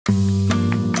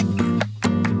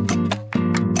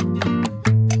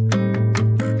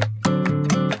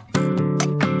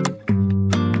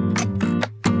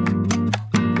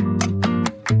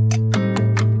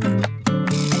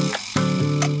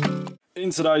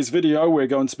in today's video we're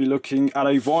going to be looking at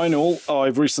a vinyl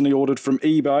I've recently ordered from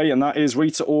eBay, and that is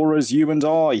Rita Ora's You and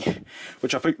I,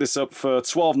 which I picked this up for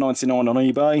 $12.99 on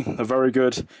eBay. A very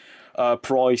good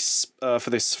price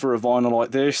for a vinyl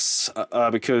like this,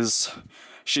 because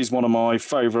she's one of my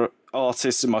favourite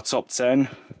artists in my top 10.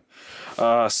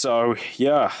 So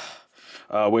yeah,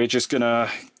 we're just gonna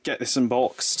get this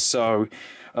unboxed. So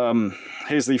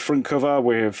here's the front cover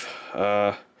with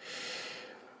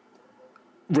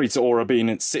Rita Ora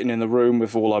sitting in the room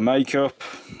with all her makeup.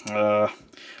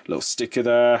 Little sticker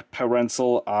there,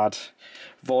 parental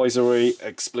advisory,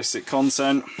 explicit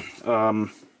content.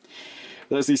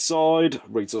 There's the side,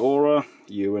 Rita Ora,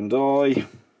 You and I,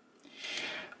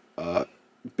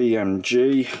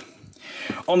 BMG.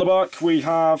 On the back we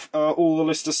have all the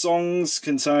list of songs.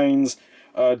 Contains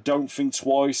Don't Think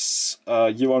Twice,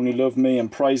 You Only Love Me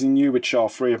and Praising You, which are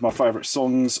three of my favourite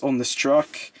songs on this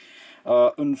track.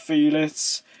 Unfeel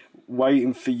It,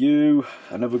 Waiting for You,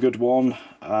 another good one,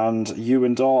 and You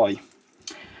and I.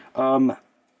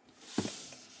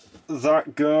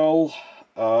 That Girl,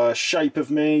 Shape of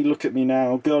Me, Look at Me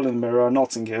Now, Girl in the Mirror,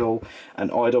 Notting Hill,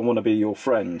 and I Don't Want to Be Your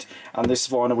Friend. And this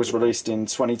vinyl was released in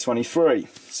 2023.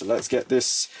 So let's get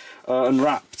this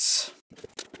unwrapped.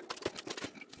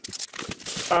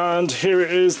 And here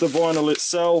it is, the vinyl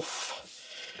itself.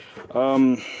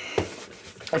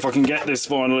 If I can get this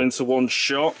vinyl into one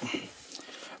shot.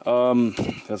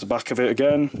 There's the back of it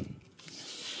again.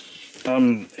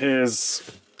 Here's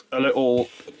a little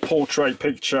portrait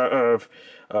picture of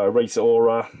Rita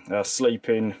Ora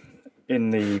sleeping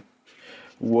in the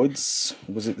woods.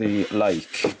 Was it the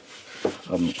lake?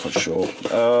 I'm not quite sure.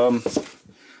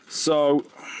 So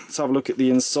let's have a look at the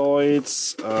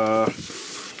insides.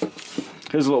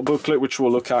 Here's a little booklet which we'll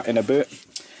look at in a bit.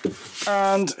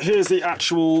 And here's the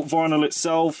actual vinyl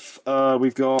itself.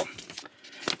 We've got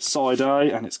side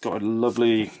A, and it's got a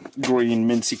lovely green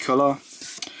minty colour.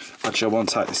 Actually, I won't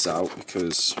take this out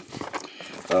because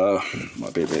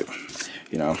might be a bit,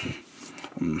 you know,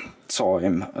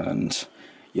 time and,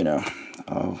 you know,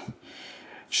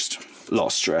 just a lot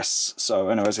of stress. So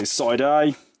anyways, it's side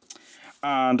A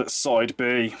and side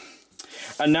B.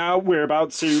 And now we're about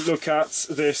to look at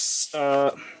this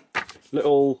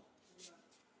little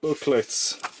booklet.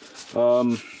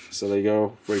 So there you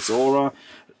go, Rita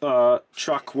Ora.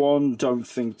 Track 1, Don't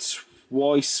Think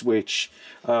Twice, which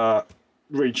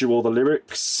reads you all the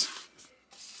lyrics.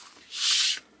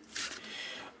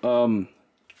 You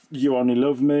Only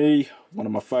Love Me, one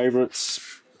of my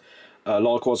favourites.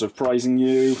 Likewise with Praising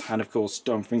You, and of course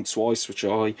Don't Think Twice, which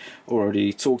I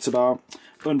already talked about.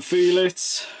 Unfeel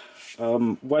It,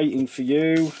 Waiting for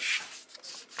You,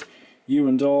 You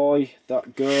and I,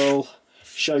 That Girl,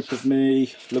 Shape of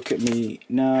Me, Look at Me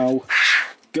Now,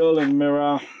 Girl in the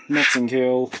Mirror, Notting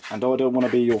Hill, and I Don't Want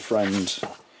to Be Your Friend.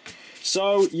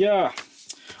 So yeah,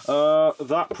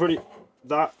 that pretty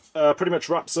much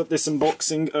wraps up this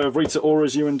unboxing of Rita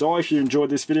Ora's You and I. If you enjoyed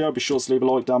this video, be sure to leave a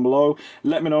like down below.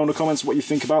 Let me know in the comments what you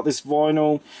think about this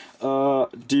vinyl.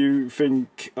 Do you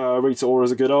think Rita Ora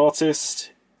is a good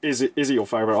artist? Is he your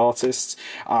favourite artist?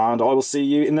 And I will see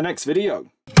you in the next video.